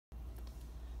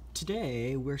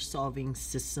Today we're solving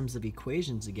systems of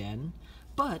equations again,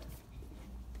 but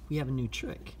we have a new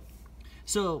trick.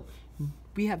 So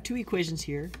we have two equations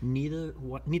here. Neither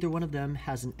one of them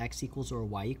has an x equals or a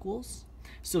y equals.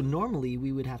 So normally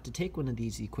we would have to take one of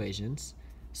these equations,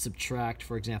 subtract,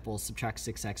 for example, subtract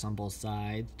 6x on both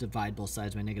sides, divide both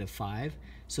sides by -5,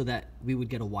 so that we would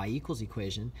get a y equals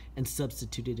equation and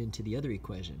substitute it into the other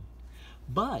equation.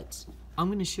 But I'm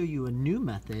going to show you a new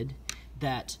method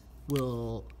that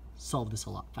will solve this a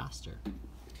lot faster.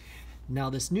 Now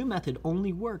this new method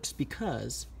only works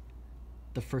because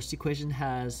the first equation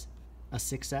has a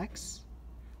 6x,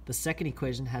 the second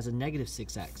equation has a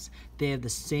 -6x. They have the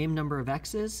same number of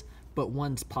x's, but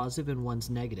one's positive and one's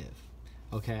negative.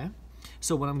 Okay?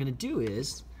 So what I'm going to do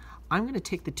is, I'm going to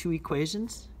take the two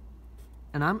equations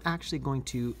and I'm actually going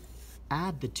to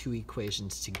add the two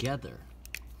equations together.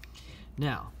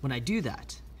 Now, when I do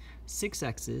that,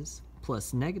 6x's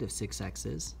plus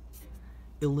 -6x's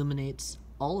eliminates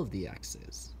all of the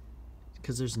x's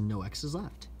because there's no x's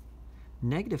left.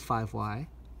 -5y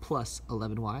plus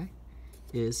 11y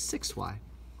is 6y.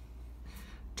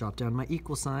 Drop down my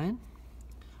equal sign.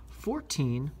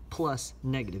 14 plus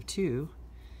 -2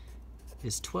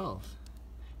 is 12.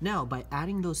 Now, by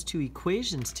adding those two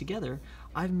equations together,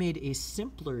 I've made a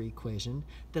simpler equation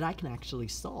that I can actually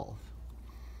solve.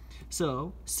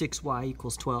 So 6y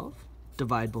equals 12.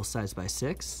 Divide both sides by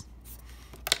 6.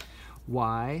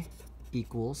 Y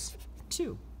equals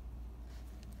 2.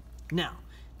 Now,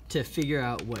 to figure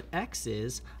out what x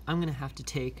is, I'm going to have to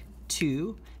take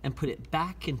 2 and put it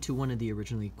back into one of the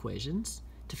original equations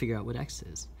to figure out what x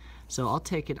is. So I'll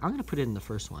take it, I'm going to put it in the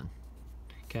first one.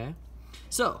 Okay?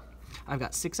 So I've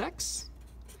got 6x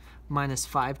minus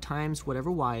 5 times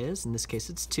whatever y is, in this case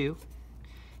it's 2,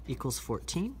 equals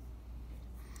 14.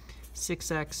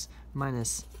 6x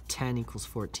minus 10 equals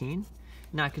 14.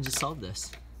 Now I can just solve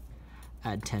this.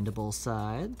 Add 10 to both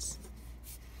sides.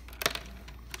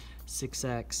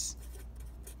 6x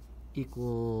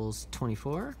equals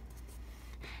 24.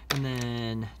 And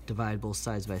then divide both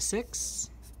sides by 6.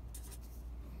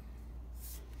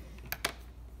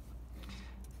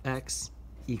 X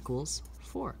equals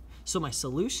 4. So my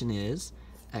solution is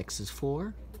x is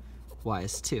 4, y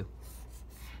is 2.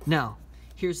 Now,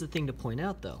 here's the thing to point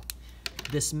out though.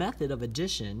 This method of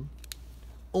addition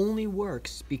only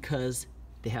works because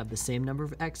they have the same number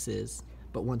of x's,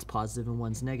 but one's positive and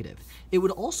one's negative. It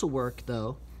would also work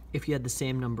though if you had the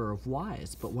same number of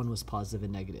y's, but one was positive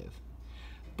and negative.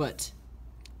 But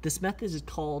this method is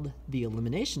called the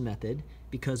elimination method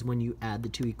because when you add the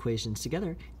two equations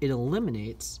together, it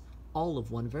eliminates all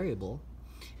of one variable,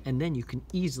 and then you can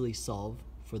easily solve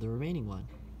for the remaining one.